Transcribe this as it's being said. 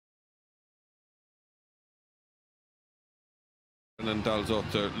Renan Dal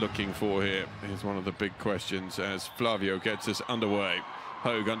Zotto looking for here is one of the big questions as Flavio gets us underway.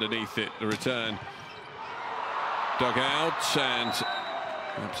 Hogue underneath it, the return. Dug out, and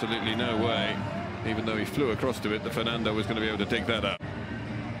absolutely no way, even though he flew across to it, that Fernando was going to be able to dig that up.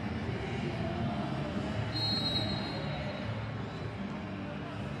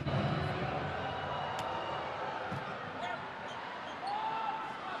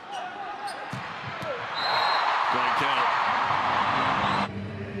 Great kill.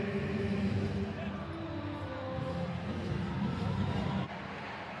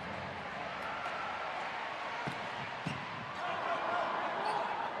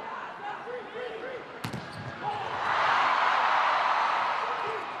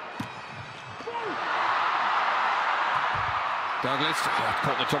 Douglas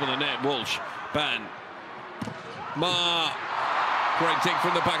caught the top of the net. Walsh, Ban, great dig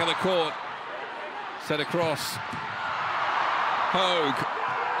from the back of the court. Set across. Hogue,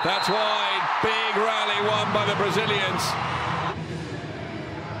 that's wide. Big rally won by the Brazilians.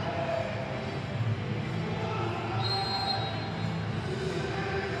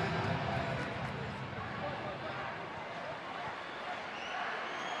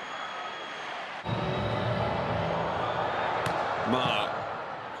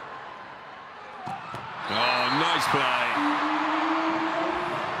 Oh, nice play.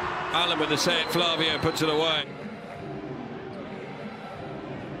 Allen with the set, Flavio puts it away.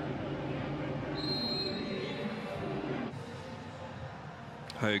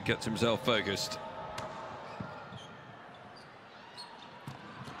 Hogue gets himself focused.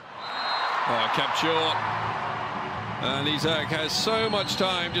 Oh, kept short. And Isac has so much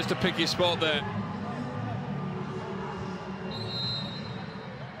time just to pick his spot there.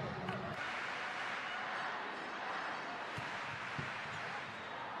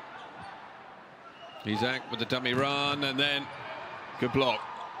 Isac with the dummy run, and then good block.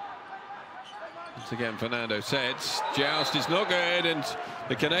 Once again, Fernando sets. Joust is not good, and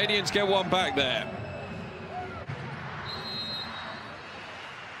the Canadians get one back there.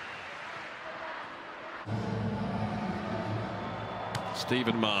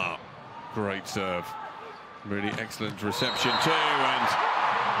 Stephen Marr, great serve. Really excellent reception too, and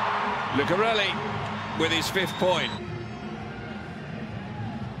Lucarelli with his 5th point.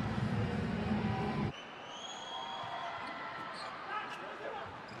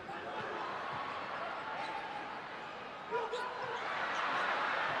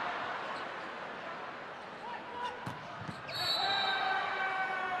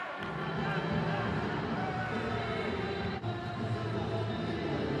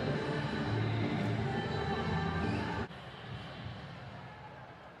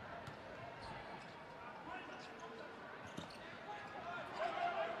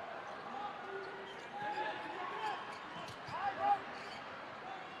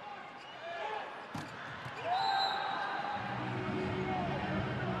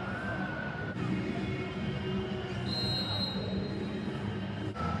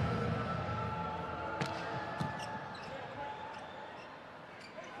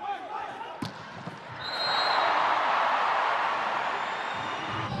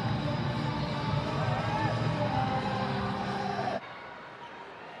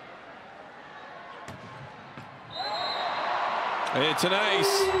 It's an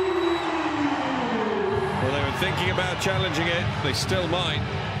ace. Well, they were thinking about challenging it. They still might.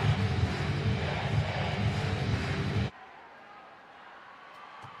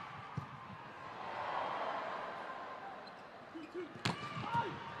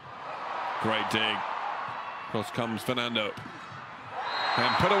 Great dig. Across comes Fernando.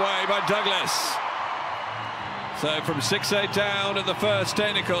 And put away by Douglas. So from 6-8 down at the first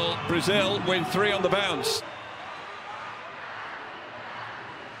technical, Brazil win 3 on the bounce.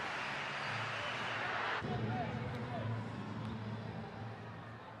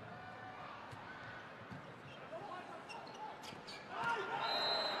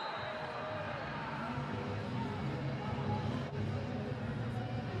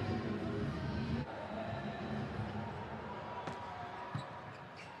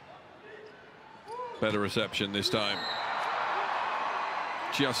 Better reception this time.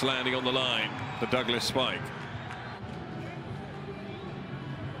 Just landing on the line, the Douglas spike.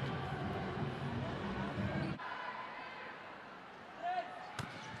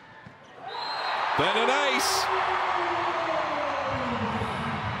 Then an ace.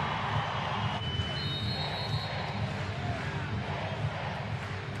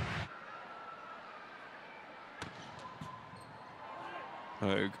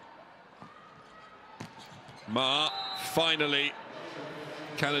 Hogue. Finally,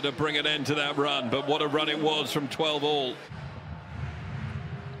 Canada bring an end to that run, but what a run it was from 12 all.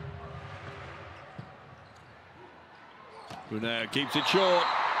 Renan keeps it short,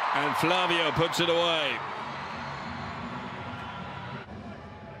 and Flavio puts it away.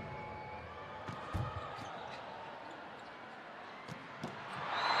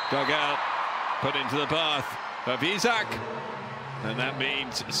 Dug out, put into the path of Isac, and that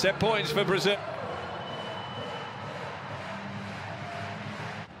means set points for Brazil.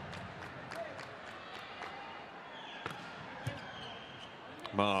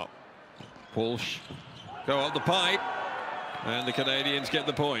 Mark, Walsh, go up the pipe, and the Canadians get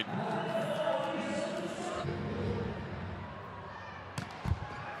the point.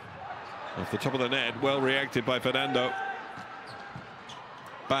 Off the top of the net, well reacted by Fernando.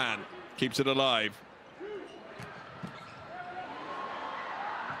 Ban keeps it alive.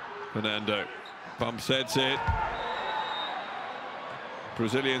 Fernando bump sets it.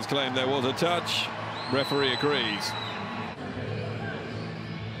 Brazilians claim there was a touch. Referee agrees.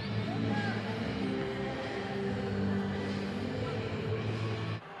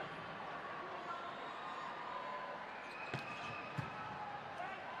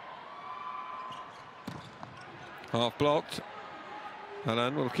 Half blocked.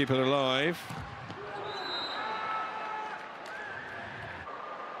 Renan will keep it alive.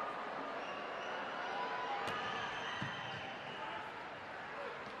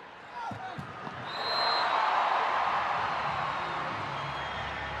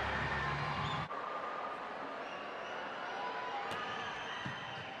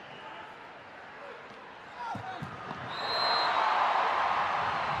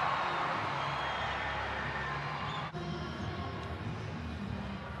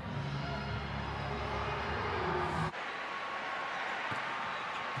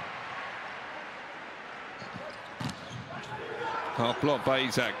 Half blocked by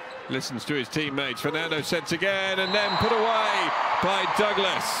Isac, listens to his teammates. Fernando sets again and then put away by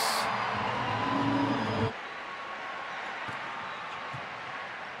Douglas.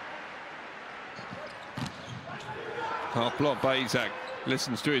 Half blocked by Isac,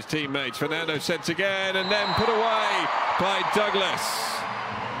 listens to his teammates. Fernando sets again and then put away by Douglas.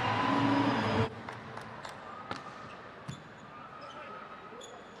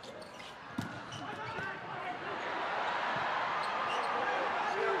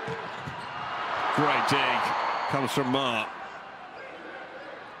 Great dig, comes from Mark.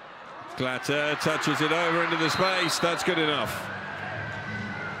 Glatter touches it over into the space, that's good enough.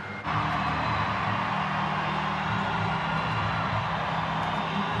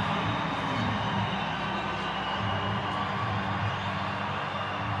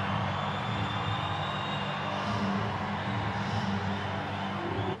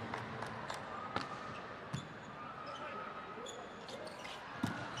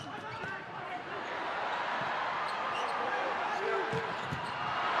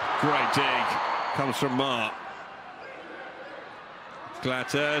 Great dig, comes from Mark.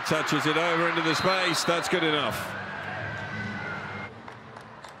 Glatter touches it over into the space, that's good enough.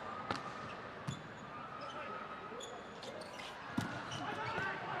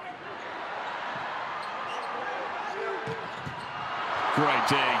 Great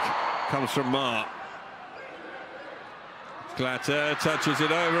dig, comes from Mark. Glatter touches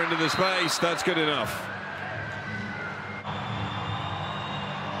it over into the space, that's good enough.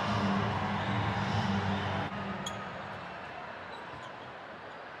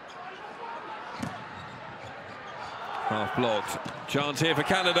 Half blocked. Chance here for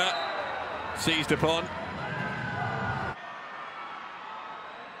Canada. Seized upon.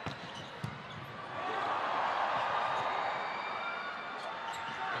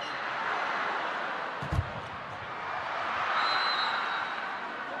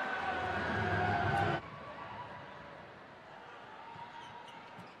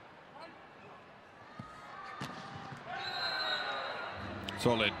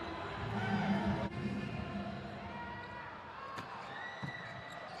 Solid.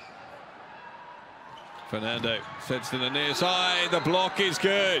 Fernando sets to the near side, the block is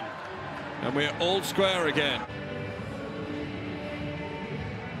good, and we're all square again.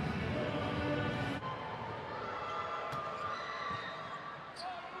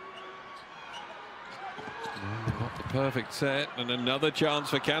 Not the perfect set, and another chance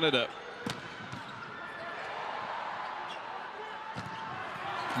for Canada.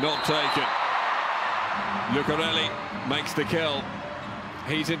 Not taken. Lucarelli makes the kill.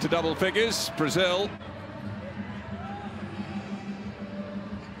 He's into double figures, Brazil.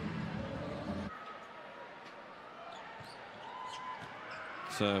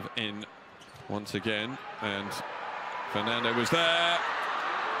 Serve in once again, and Fernando was there.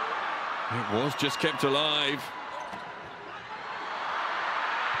 It was just kept alive.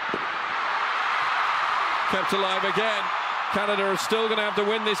 Kept alive again. Canada are still going to have to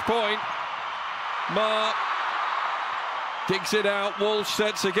win this point. Mark digs it out. Walsh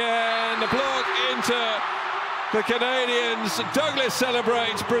sets again. The block into the Canadians. Douglas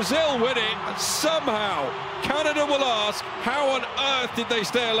celebrates. Brazil winning. Somehow, Canada will ask, how on earth did they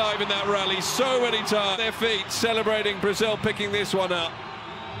stay alive in that rally so many times? Their feet celebrating Brazil picking this one up.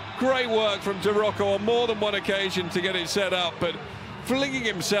 Great work from Durocco on more than one occasion to get it set up, but flinging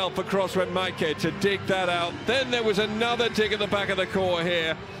himself across when Maique to dig that out. Then there was another dig at the back of the court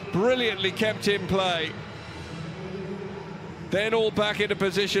here. Brilliantly kept in play. Then all back into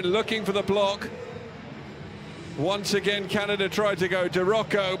position, looking for the block. Once again, Canada tried to go.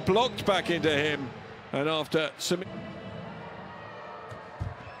 Durocco blocked back into him. And after some...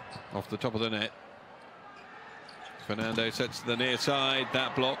 Off the top of the net. Fernando sets to the near side.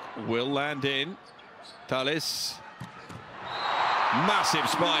 That block will land in. Thales. Massive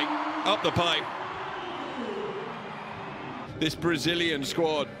spike up the pipe. This Brazilian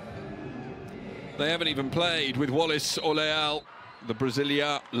squad, they haven't even played with Wallace or Leal, the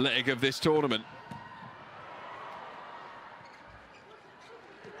Brasilia leg of this tournament.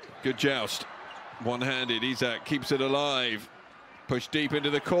 Good joust. One-handed, Isac keeps it alive. Pushed deep into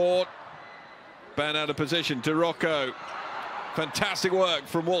the court. Ban out of position, Durocco. Fantastic work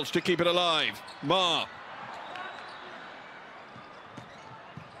from Walsh to keep it alive. Ma.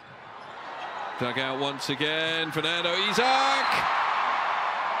 Dug out once again, Fernando, Isac.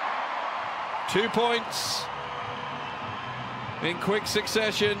 2 points in quick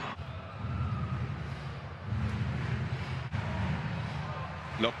succession.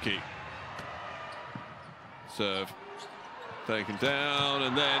 Lopke. Serve taken down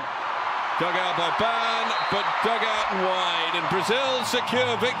and then dug out by Ban, but dug out and wide, and Brazil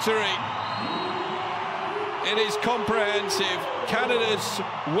secure victory. It is comprehensive. Canada's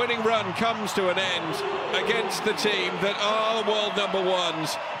winning run comes to an end against the team that are world number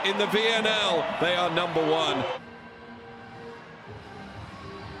ones. In the VNL, they are number one.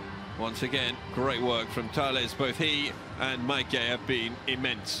 Once again, great work from Thales. Both he and Maique have been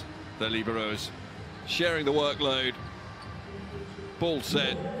immense. The liberos sharing the workload. Ball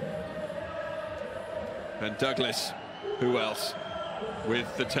set. And Douglas, who else,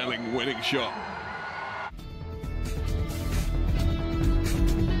 with the telling winning shot.